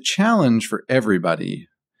 if it's a challenge for everybody,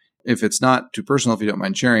 if it's not too personal, if you don't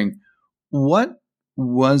mind sharing, what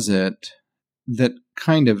was it that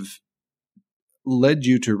kind of led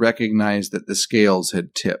you to recognize that the scales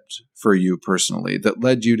had tipped for you personally, that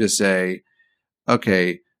led you to say,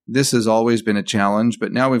 okay, this has always been a challenge,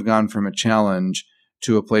 but now we've gone from a challenge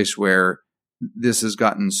to a place where this has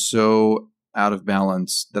gotten so out of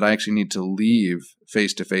balance that I actually need to leave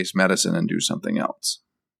face-to-face medicine and do something else?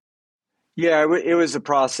 Yeah, it was a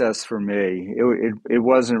process for me. It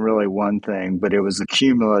wasn't really one thing, but it was a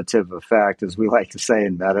cumulative effect, as we like to say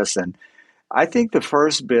in medicine. I think the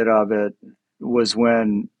first bit of it was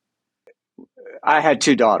when I had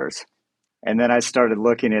two daughters, and then I started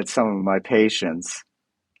looking at some of my patients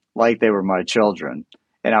like they were my children,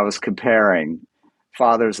 and I was comparing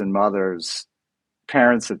fathers and mothers,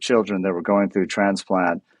 parents of children that were going through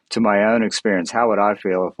transplant, to my own experience. How would I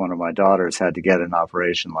feel if one of my daughters had to get an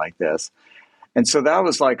operation like this? And so that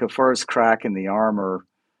was like a first crack in the armor.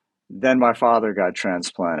 Then my father got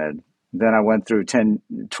transplanted. Then I went through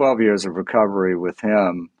 12 years of recovery with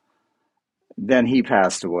him. Then he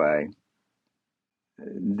passed away.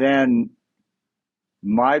 Then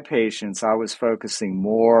my patients, I was focusing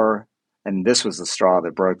more, and this was the straw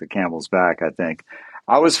that broke the camel's back, I think.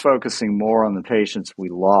 I was focusing more on the patients we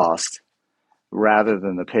lost rather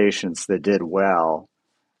than the patients that did well.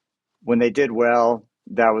 When they did well,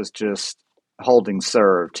 that was just holding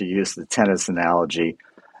serve, to use the tennis analogy.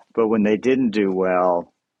 But when they didn't do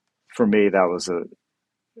well, for me, that was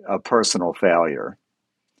a personal failure.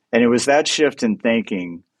 And it was that shift in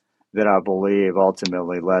thinking that I believe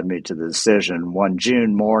ultimately led me to the decision one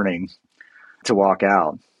June morning to walk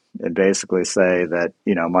out and basically say that,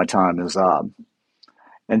 my time is up.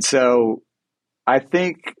 And so I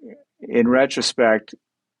think in retrospect,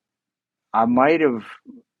 I might have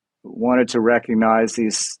wanted to recognize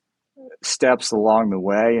these steps along the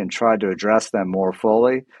way and tried to address them more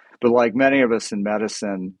fully. But like many of us in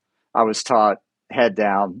medicine, I was taught head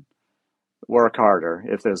down, work harder.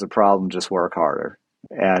 If there's a problem, just work harder.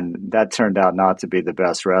 And that turned out not to be the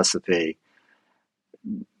best recipe.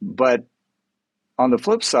 But on the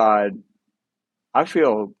flip side, I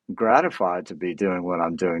feel gratified to be doing what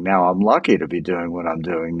I'm doing now. I'm lucky to be doing what I'm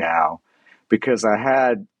doing now because I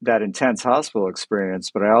had that intense hospital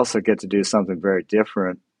experience, but I also get to do something very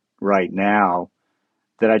different right now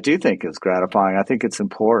that I do think is gratifying. I think it's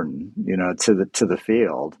important, to the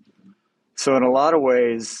field. So in a lot of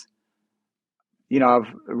ways,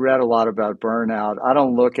 I've read a lot about burnout. I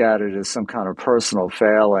don't look at it as some kind of personal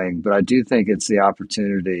failing, but I do think it's the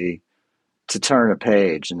opportunity to turn a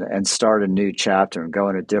page and start a new chapter and go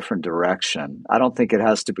in a different direction. I don't think it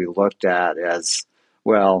has to be looked at as,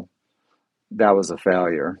 well, that was a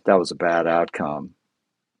failure. That was a bad outcome.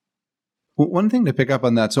 Well, one thing to pick up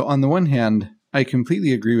on that. So on the one hand, I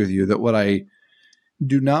completely agree with you that what I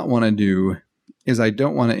do not want to do is I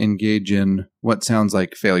don't want to engage in what sounds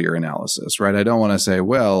like failure analysis, right? I don't want to say,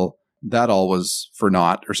 well, that all was for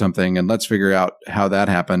naught or something, and let's figure out how that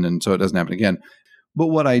happened and so it doesn't happen again. But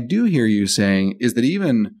what I do hear you saying is that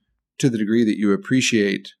even to the degree that you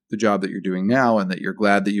appreciate the job that you're doing now and that you're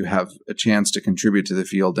glad that you have a chance to contribute to the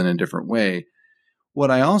field in a different way, what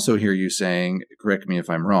I also hear you saying, correct me if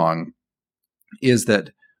I'm wrong, is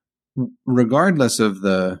that regardless of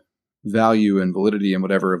the value and validity and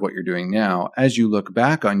whatever of what you're doing now, as you look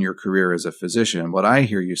back on your career as a physician, what I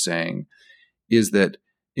hear you saying is that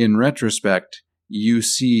in retrospect, you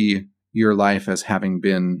see your life as having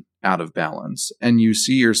been out of balance. And you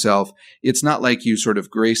see yourself, it's not like you sort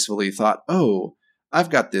of gracefully thought, oh,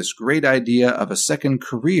 I've got this great idea of a second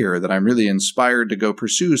career that I'm really inspired to go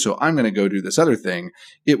pursue, so I'm going to go do this other thing.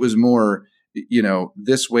 It was more,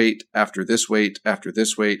 this weight after this weight after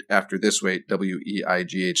this weight after this weight,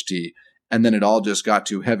 WEIGHT. And then it all just got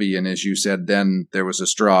too heavy. And as you said, then there was a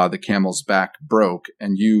straw, the camel's back broke,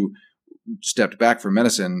 and you stepped back from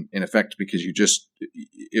medicine in effect because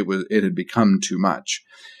it had become too much.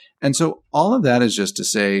 And so all of that is just to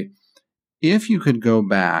say, if you could go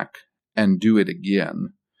back and do it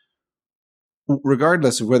again,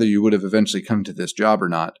 regardless of whether you would have eventually come to this job or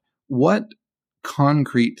not, what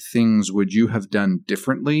concrete things would you have done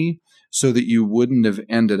differently so that you wouldn't have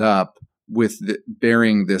ended up with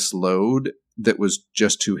bearing this load that was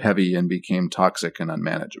just too heavy and became toxic and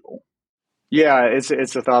unmanageable? Yeah, it's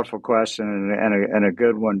a thoughtful question and a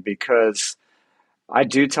good one, because I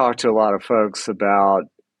do talk to a lot of folks about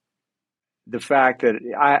the fact that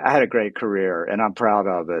I had a great career and I'm proud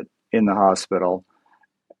of it in the hospital.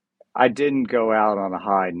 I didn't go out on a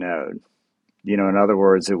high note. In other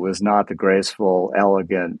words, it was not the graceful,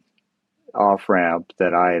 elegant off ramp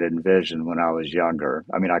that I had envisioned when I was younger.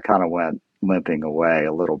 I mean, I kind of went limping away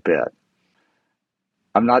a little bit.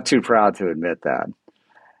 I'm not too proud to admit that.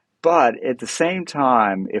 But at the same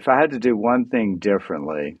time, if I had to do one thing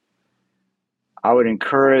differently, I would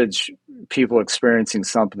encourage people experiencing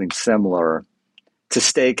something similar to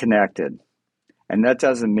stay connected. And that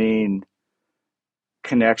doesn't mean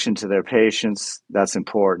connection to their patients. That's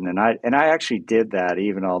important. And I actually did that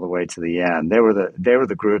even all the way to the end. They were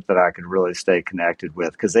the group that I could really stay connected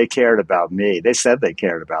with because they cared about me. They said they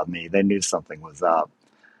cared about me. They knew something was up.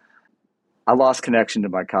 I lost connection to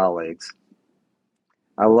my colleagues.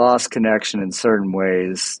 I lost connection in certain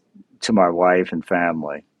ways to my wife and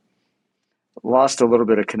family. Lost a little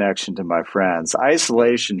bit of connection to my friends.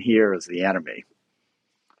 Isolation here is the enemy.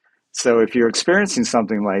 So if you're experiencing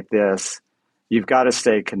something like this, you've got to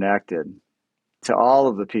stay connected to all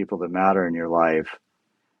of the people that matter in your life.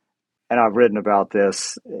 And I've written about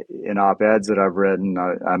this in op-eds that I've written.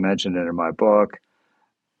 I mentioned it in my book.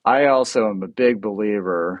 I also am a big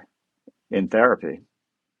believer in therapy.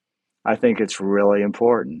 I think it's really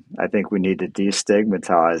important. I think we need to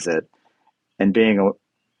destigmatize it. And being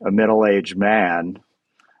a middle-aged man,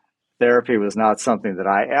 therapy was not something that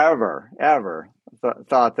I ever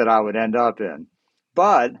thought that I would end up in.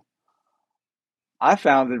 But I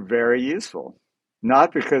found it very useful.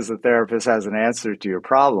 Not because the therapist has an answer to your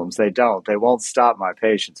problems. They don't. They won't stop my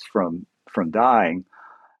patients from dying.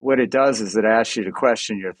 What it does is it asks you to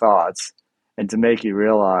question your thoughts and to make you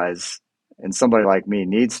realize, and somebody like me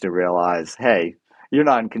needs to realize, hey, you're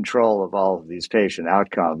not in control of all of these patient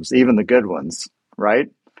outcomes, even the good ones, right?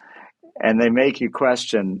 And they make you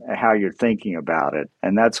question how you're thinking about it.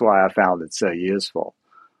 And that's why I found it so useful.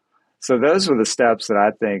 So those were the steps that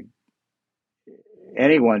I think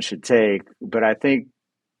anyone should take. But I think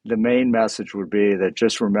the main message would be that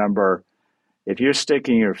just remember If you're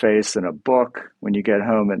sticking your face in a book when you get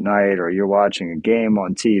home at night, or you're watching a game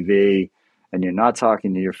on TV, and you're not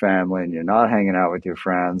talking to your family, and you're not hanging out with your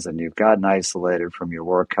friends, and you've gotten isolated from your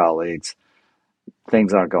work colleagues,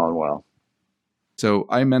 things aren't going well. So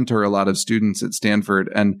I mentor a lot of students at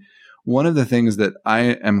Stanford, and one of the things that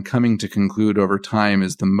I am coming to conclude over time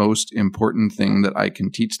is the most important thing that I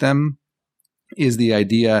can teach them is the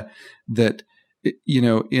idea that,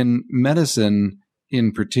 in medicine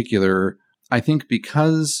in particular, I think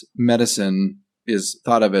because medicine is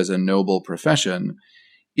thought of as a noble profession,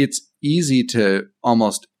 it's easy to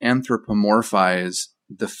almost anthropomorphize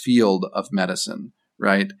the field of medicine,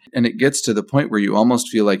 right? And it gets to the point where you almost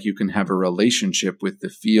feel like you can have a relationship with the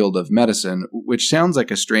field of medicine, which sounds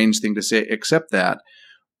like a strange thing to say, except that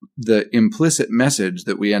the implicit message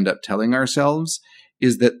that we end up telling ourselves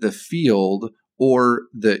is that the field or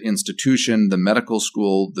the institution, the medical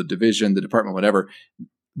school, the division, the department, whatever,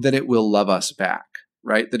 that it will love us back,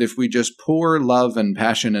 right? That if we just pour love and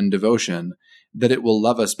passion and devotion, that it will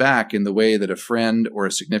love us back in the way that a friend or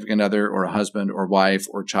a significant other or a husband or wife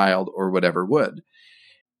or child or whatever would.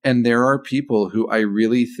 And there are people who I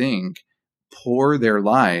really think pour their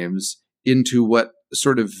lives into what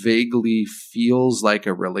sort of vaguely feels like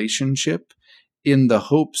a relationship in the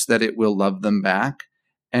hopes that it will love them back,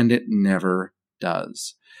 and it never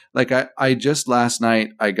does. Like I just last night,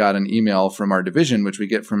 I got an email from our division, which we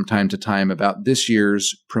get from time to time, about this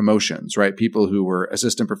year's promotions, right? People who were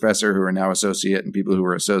assistant professor who are now associate, and people who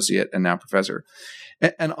were associate and now professor.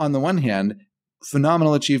 And on the one hand,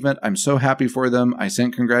 phenomenal achievement. I'm so happy for them. I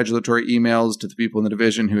sent congratulatory emails to the people in the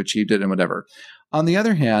division who achieved it and whatever. On the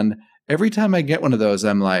other hand, every time I get one of those,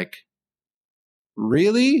 I'm like,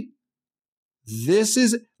 really? This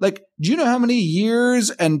is like, do you know how many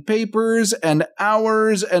years and papers and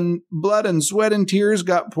hours and blood and sweat and tears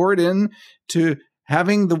got poured in to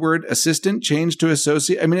having the word assistant changed to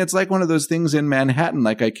associate? I mean, it's like one of those things in Manhattan.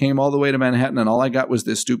 Like, I came all the way to Manhattan and all I got was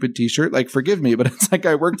this stupid t-shirt. Like, forgive me, but it's like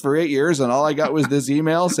I worked for 8 years and all I got was this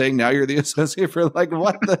email saying, now you're the associate for, like,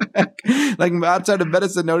 what the heck? Like, outside of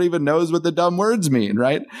medicine, no one even knows what the dumb words mean,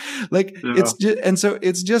 right? Like, yeah. It's just, and so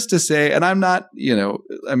it's just to say, and I'm not,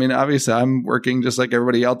 I mean, obviously I'm working just like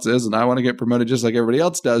everybody else is, and I want to get promoted just like everybody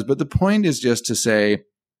else does. But the point is just to say,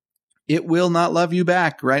 it will not love you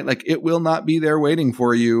back, right? Like, it will not be there waiting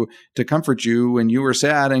for you to comfort you when you were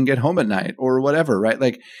sad and get home at night or whatever, right?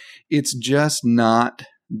 Like, it's just not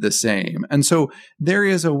the same. And so there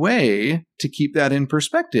is a way to keep that in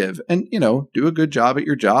perspective and, do a good job at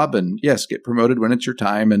your job, and yes, get promoted when it's your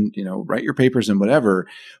time, and, write your papers and whatever.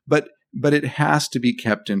 But it has to be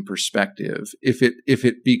kept in perspective. If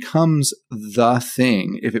it becomes the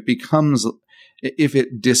thing, if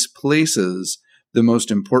it displaces the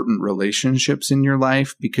most important relationships in your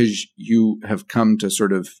life because you have come to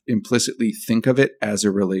sort of implicitly think of it as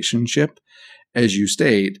a relationship, as you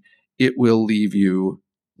state, it will leave you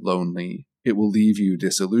lonely. It will leave you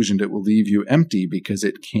disillusioned. It will leave you empty because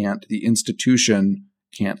the institution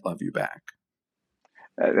can't love you back.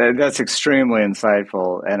 That's extremely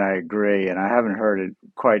insightful, and I agree. And I haven't heard it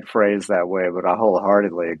quite phrased that way, but I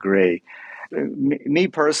wholeheartedly agree. Me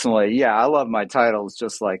personally, yeah, I love my titles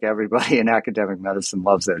just like everybody in academic medicine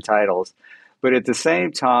loves their titles. But at the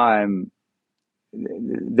same time,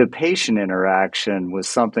 the patient interaction was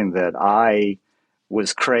something that I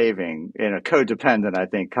was craving in a codependent, I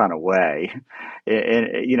think, kind of way.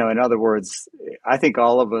 In other words, I think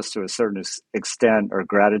all of us to a certain extent are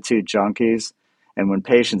gratitude junkies. And when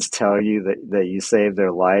patients tell you that you saved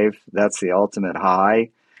their life, that's the ultimate high.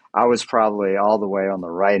 I was probably all the way on the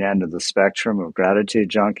right end of the spectrum of gratitude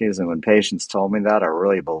junkies. And when patients told me that, I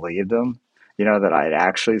really believed them, that I'd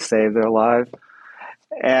actually saved their life.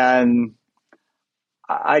 And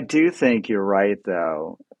I do think you're right,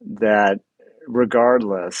 though, that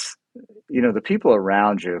regardless, the people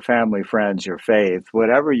around you, family, friends, your faith,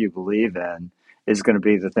 whatever you believe in is going to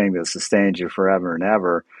be the thing that sustains you forever and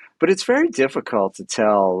ever. But it's very difficult to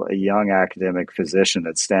tell a young academic physician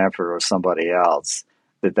at Stanford or somebody else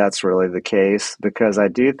that that's really the case, because I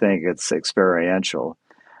do think it's experiential.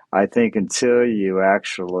 I think until you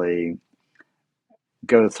actually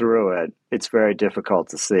go through it, it's very difficult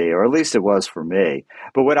to see, or at least it was for me.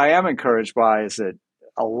 But what I am encouraged by is that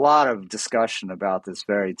a lot of discussion about this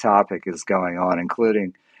very topic is going on,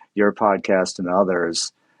 including your podcast and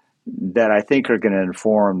others, that I think are going to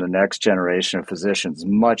inform the next generation of physicians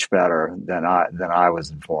much better than I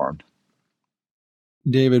was informed.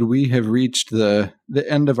 David, we have reached the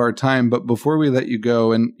end of our time, but before we let you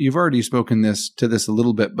go, and you've already spoken to this a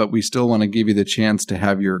little bit, but we still want to give you the chance to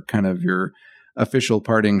have your official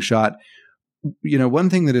parting shot. one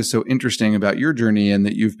thing that is so interesting about your journey and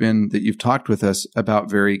that you've talked with us about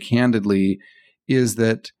very candidly is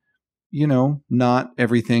that, not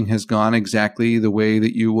everything has gone exactly the way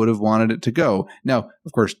that you would have wanted it to go. Now,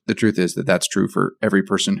 of course, the truth is that that's true for every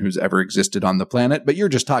person who's ever existed on the planet, but you're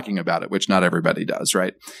just talking about it, which not everybody does,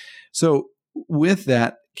 right? So with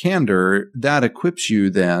that candor, that equips you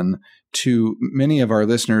then to, many of our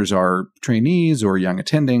listeners are trainees or young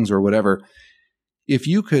attendings or whatever. If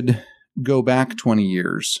you could go back 20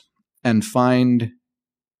 years and find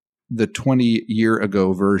the 20-year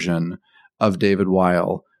ago version of David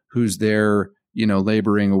Weill, who's there,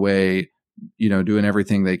 laboring away, doing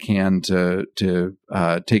everything they can to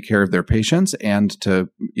take care of their patients and to,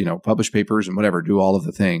 publish papers and whatever, do all of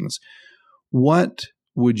the things. What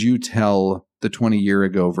would you tell the 20-year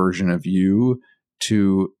ago version of you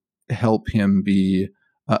to help him be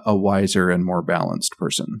a wiser and more balanced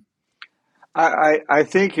person? I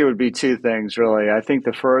think it would be two things, really. I think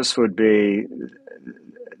the first would be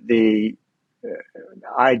the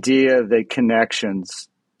idea that connections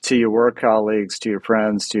to your work colleagues, to your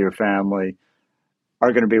friends, to your family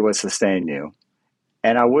are going to be what sustain you.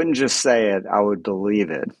 And I wouldn't just say it, I would believe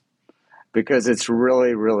it, because it's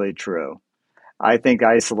really, really true. I think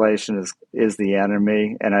isolation is the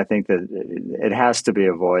enemy, and I think that it has to be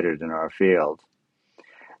avoided in our field.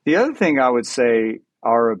 The other thing I would say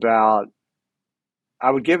I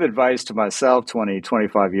would give advice to myself 20,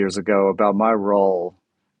 25 years ago about my role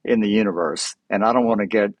in the universe. And I don't want to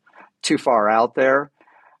get too far out there,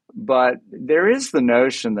 but there is the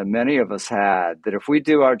notion that many of us had that if we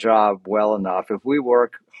do our job well enough, if we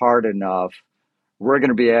work hard enough, we're going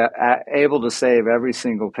to be able to save every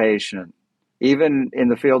single patient, even in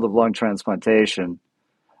the field of lung transplantation,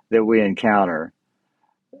 that we encounter.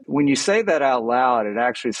 When you say that out loud, it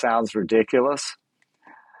actually sounds ridiculous.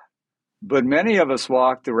 But many of us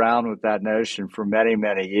walked around with that notion for many,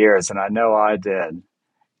 many years, and I know I did.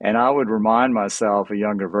 And I would remind myself, a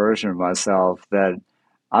younger version of myself, that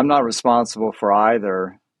I'm not responsible for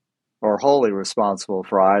either, or wholly responsible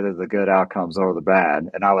for either the good outcomes or the bad.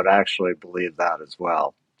 And I would actually believe that as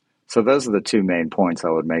well. So those are the two main points I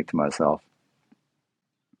would make to myself.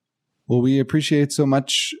 Well, we appreciate so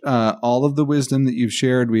much all of the wisdom that you've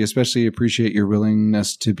shared. We especially appreciate your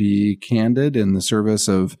willingness to be candid in the service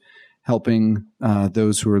of helping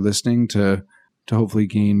those who are listening to hopefully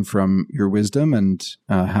gain from your wisdom and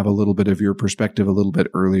have a little bit of your perspective a little bit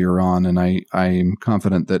earlier on. And I'm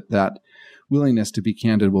confident that willingness to be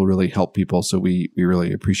candid will really help people. So we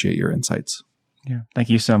really appreciate your insights. Yeah. Thank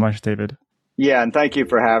you so much, David. Yeah, and thank you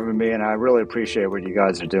for having me. And I really appreciate what you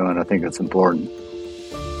guys are doing. I think it's important.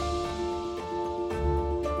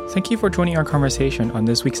 Thank you for joining our conversation on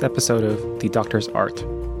this week's episode of The Doctor's Art.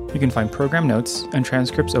 You can find program notes and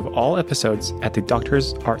transcripts of all episodes at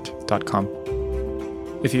thedoctorsart.com.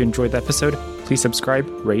 If you enjoyed the episode, please subscribe,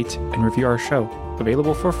 rate, and review our show,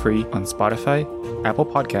 available for free on Spotify, Apple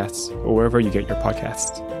Podcasts, or wherever you get your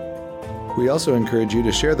podcasts. We also encourage you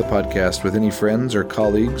to share the podcast with any friends or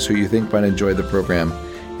colleagues who you think might enjoy the program.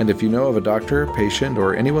 And if you know of a doctor, patient,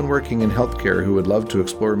 or anyone working in healthcare who would love to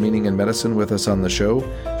explore meaning in medicine with us on the show,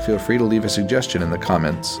 feel free to leave a suggestion in the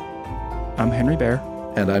comments. I'm Henry Bear.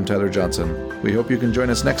 And I'm Tyler Johnson. We hope you can join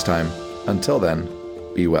us next time. Until then,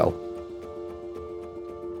 be well.